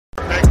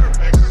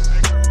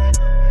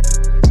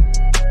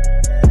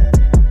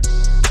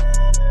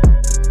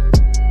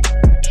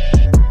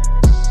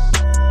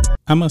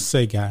I must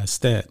say, guys,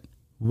 that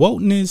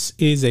wokeness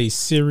is a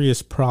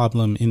serious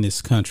problem in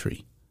this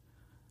country.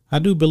 I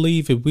do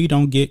believe if we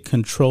don't get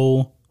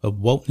control of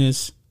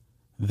wokeness,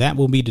 that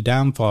will be the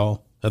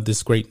downfall of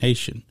this great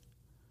nation.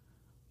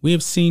 We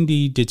have seen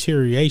the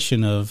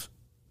deterioration of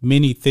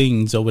many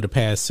things over the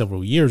past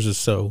several years or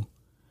so,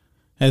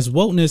 as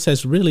wokeness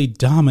has really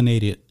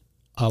dominated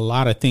a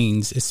lot of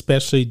things,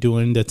 especially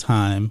during the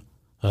time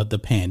of the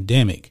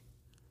pandemic.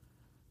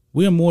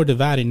 We are more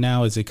divided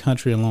now as a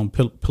country along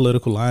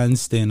political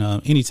lines than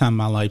any time in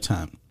my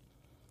lifetime.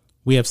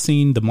 We have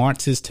seen the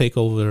Marxists take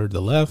over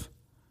the left,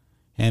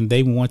 and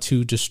they want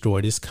to destroy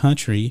this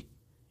country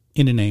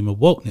in the name of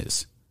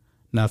wokeness.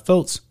 Now,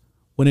 folks,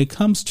 when it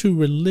comes to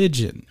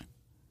religion,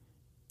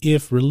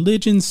 if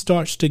religion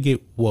starts to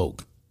get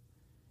woke,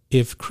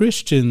 if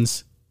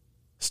Christians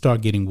start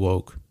getting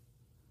woke,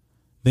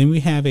 then we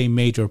have a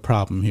major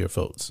problem here,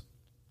 folks.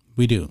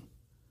 We do.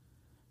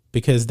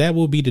 Because that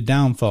will be the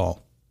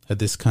downfall of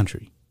this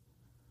country.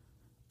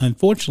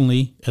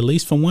 Unfortunately, at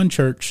least for one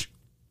church,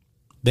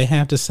 they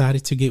have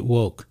decided to get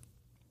woke.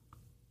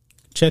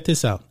 Check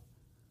this out.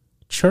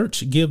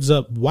 Church gives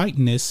up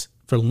whiteness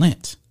for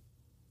Lent.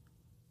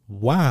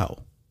 Wow.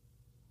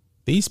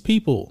 These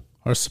people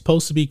are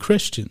supposed to be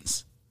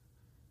Christians.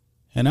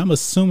 And I'm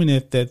assuming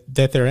that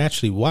they're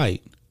actually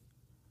white.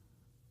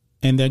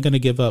 And they're going to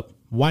give up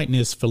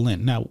whiteness for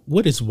Lent. Now,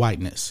 what is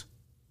whiteness?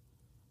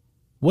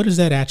 What does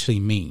that actually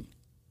mean?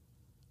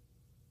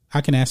 I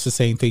can ask the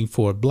same thing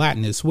for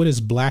blackness. What does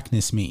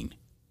blackness mean?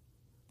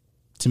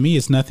 To me,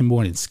 it's nothing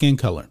more than skin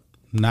color.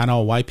 Not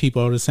all white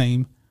people are the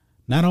same.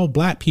 Not all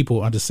black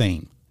people are the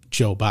same.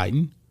 Joe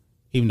Biden,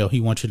 even though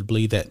he wants you to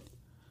believe that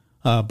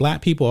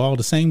black people are all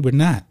the same, we're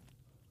not.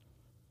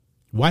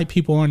 White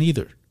people aren't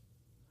either.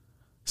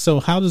 So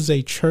how does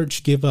a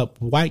church give up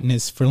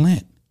whiteness for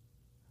Lent?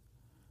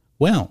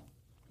 Well,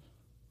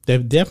 they're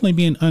definitely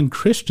being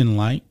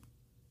unchristian-like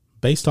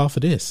based off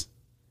of this.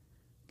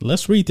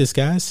 Let's read this,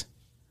 guys.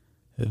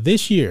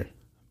 This year,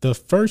 the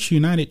First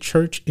United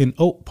Church in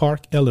Oak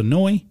Park,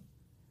 Illinois,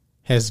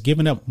 has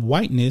given up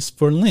whiteness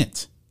for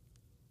Lent.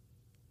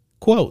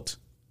 Quote,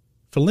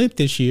 for Lent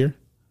this year,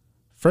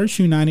 First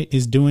United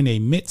is doing a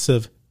mix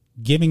of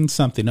giving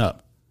something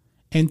up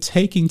and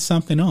taking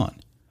something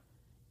on.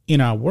 In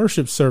our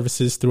worship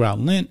services throughout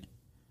Lent,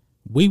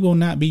 we will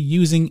not be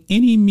using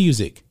any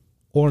music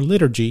or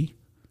liturgy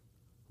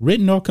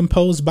written or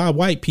composed by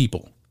white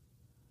people.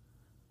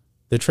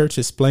 The church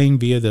explained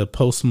via the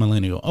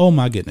Post-Millennial. Oh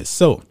my goodness.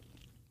 So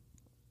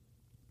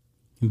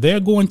they're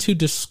going to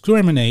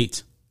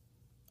discriminate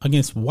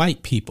against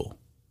white people.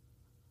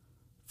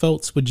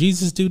 Folks, would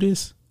Jesus do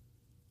this?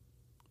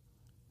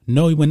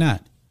 No, he would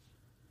not.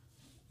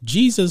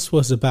 Jesus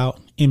was about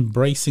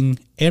embracing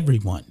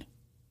everyone.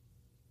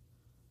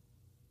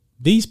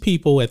 These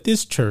people at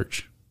this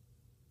church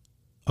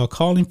are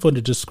calling for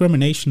the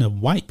discrimination of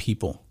white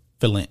people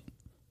for Lent.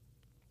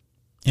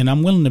 And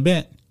I'm willing to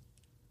bet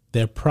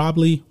they're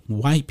probably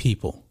white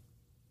people.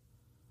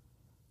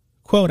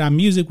 Quote, our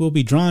music will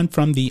be drawn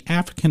from the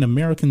African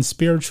American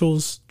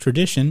spirituals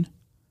tradition,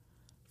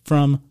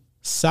 from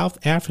South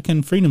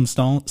African freedom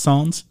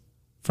songs,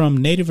 from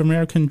Native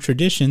American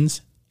traditions,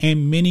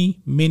 and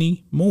many,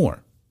 many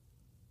more.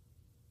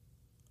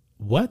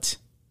 What?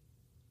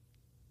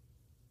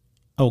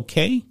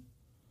 Okay.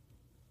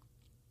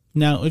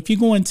 Now, if you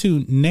go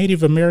into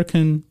Native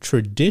American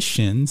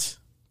traditions,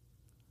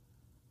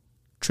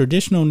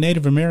 traditional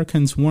Native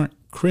Americans weren't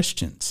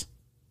Christians.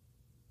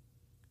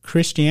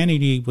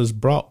 Christianity was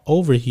brought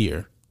over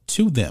here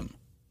to them.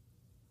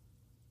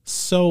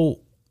 So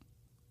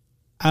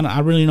I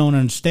really don't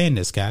understand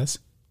this, guys.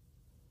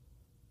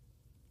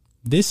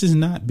 This is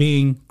not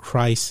being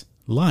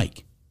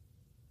Christ-like.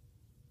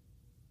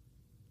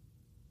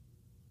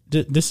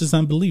 This is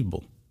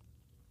unbelievable.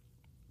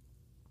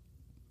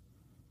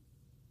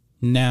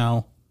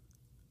 Now,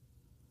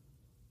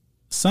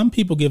 some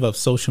people give up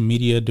social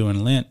media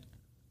during Lent.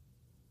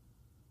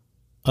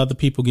 Other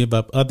people give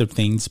up other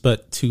things,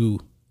 but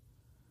to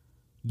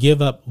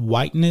give up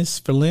whiteness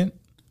for Lent,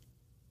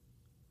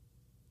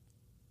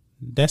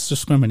 that's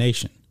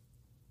discrimination.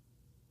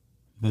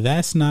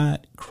 That's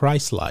not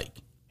Christ-like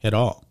at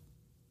all.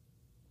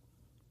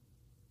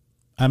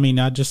 I mean,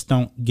 I just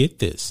don't get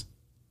this.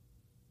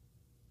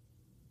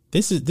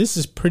 This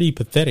is pretty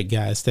pathetic,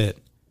 guys, that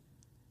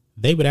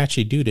they would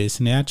actually do this.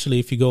 And actually,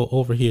 if you go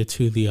over here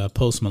to the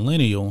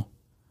Post-Millennial,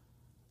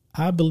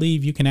 I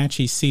believe you can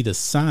actually see the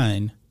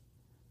sign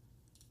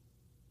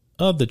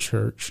of the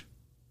church.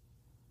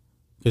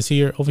 Because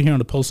over here on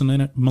the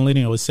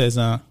Post-Millennial, it says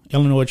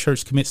Illinois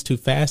Church commits to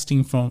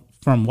fasting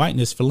from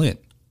whiteness for Lent.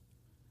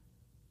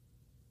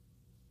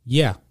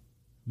 Yeah,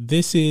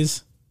 this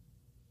is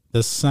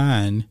the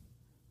sign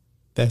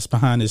that's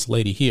behind this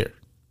lady here.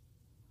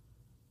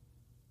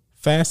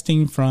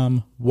 Fasting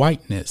from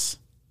whiteness.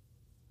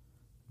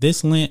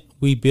 This Lent,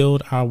 we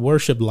build our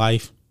worship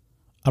life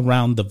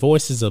around the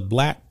voices of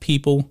black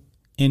people,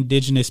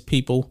 indigenous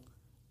people,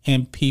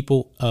 and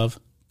people of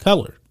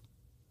color.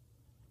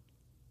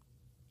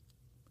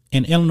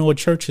 And Illinois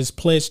churches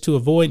pledged to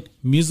avoid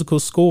musical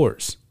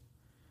scores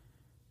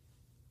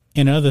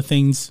and other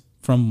things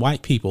from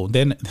white people.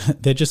 Then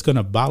they're just going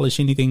to abolish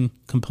anything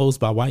composed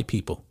by white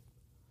people.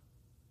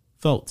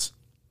 Folks,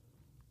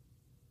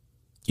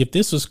 if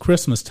this was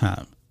Christmas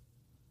time,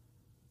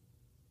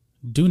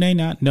 do they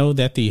not know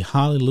that the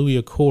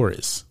Hallelujah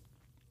chorus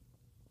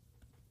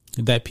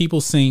that people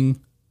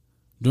sing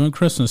during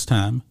Christmas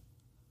time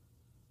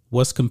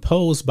was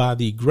composed by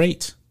the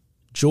great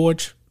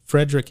George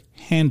Frederick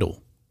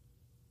Handel,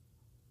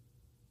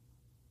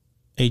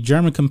 a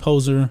German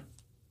composer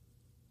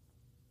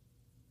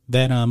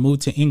that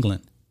moved to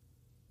England.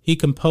 He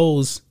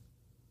composed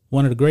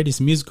one of the greatest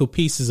musical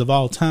pieces of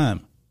all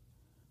time,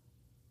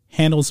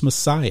 Handel's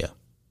Messiah.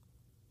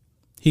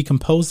 He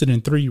composed it in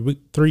three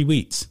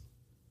weeks.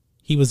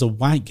 He was a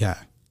white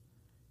guy.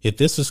 If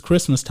this was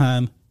Christmas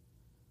time,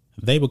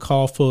 they would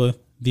call for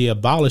the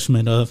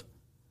abolishment of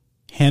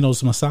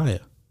Handel's Messiah.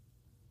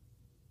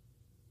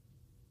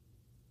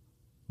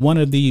 One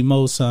of the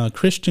most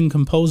Christian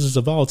composers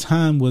of all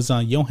time was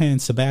Johann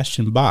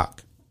Sebastian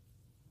Bach.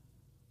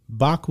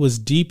 Bach was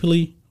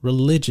deeply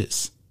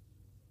religious.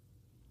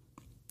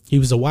 He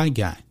was a white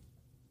guy.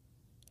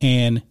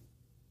 And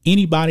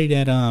anybody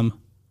that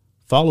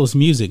follows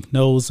music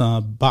knows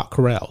Bach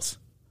chorales.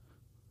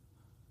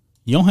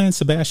 Johann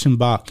Sebastian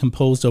Bach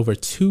composed over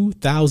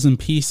 2,000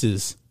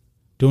 pieces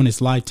during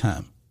his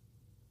lifetime.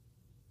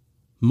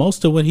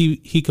 Most of what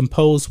he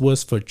composed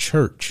was for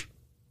church.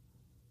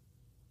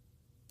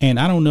 And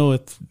I don't know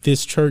if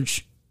this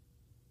church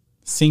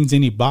sings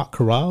any Bach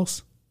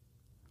chorales,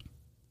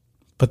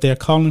 but they're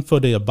calling for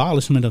the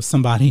abolishment of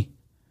somebody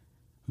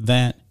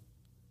that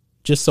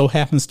just so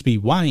happens to be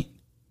white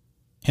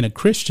and a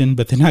Christian,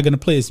 but they're not going to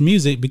play his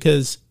music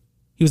because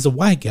he was a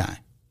white guy.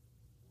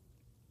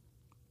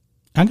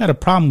 I got a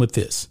problem with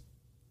this.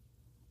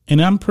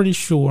 And I'm pretty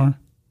sure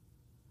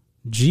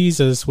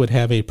Jesus would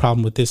have a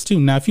problem with this too.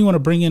 Now, if you want to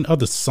bring in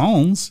other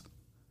songs,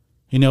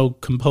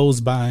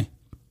 composed by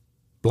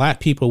black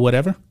people,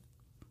 whatever,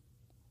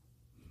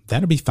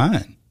 that'll be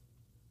fine.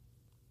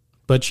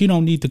 But you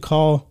don't need to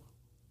call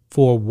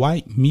for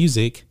white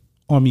music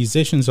or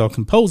musicians or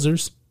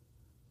composers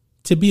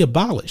to be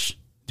abolished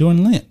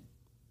during Lent.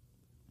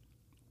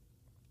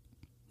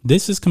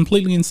 This is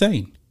completely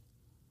insane.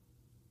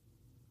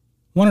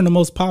 One of the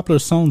most popular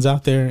songs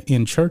out there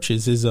in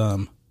churches is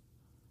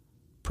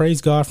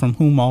Praise God from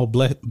whom all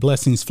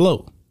blessings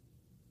flow.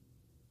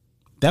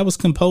 That was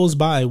composed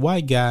by a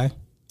white guy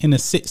in the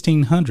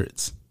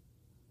 1600s.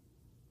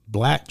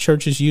 Black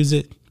churches use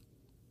it.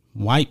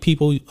 White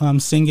people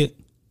sing it.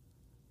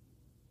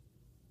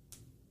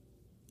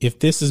 If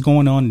this is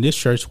going on in this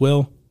church,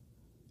 well,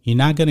 you're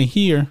not going to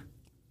hear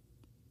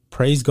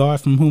Praise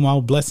God from whom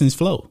all blessings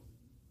flow.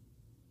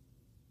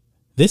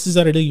 This is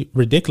utterly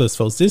ridiculous,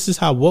 folks. This is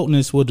how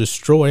wokeness will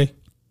destroy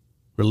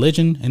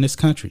religion in this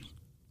country.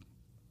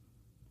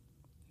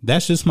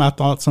 That's just my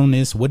thoughts on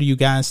this. What do you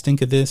guys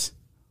think of this?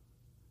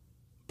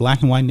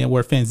 Black and White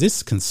Network fans, this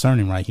is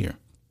concerning right here.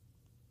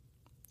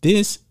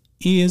 This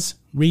is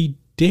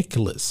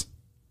ridiculous.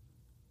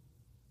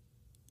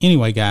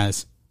 Anyway,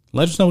 guys,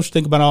 let us know what you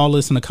think about all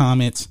this in the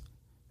comments.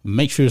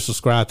 Make sure to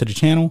subscribe to the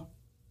channel,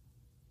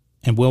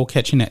 and we'll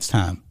catch you next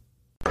time.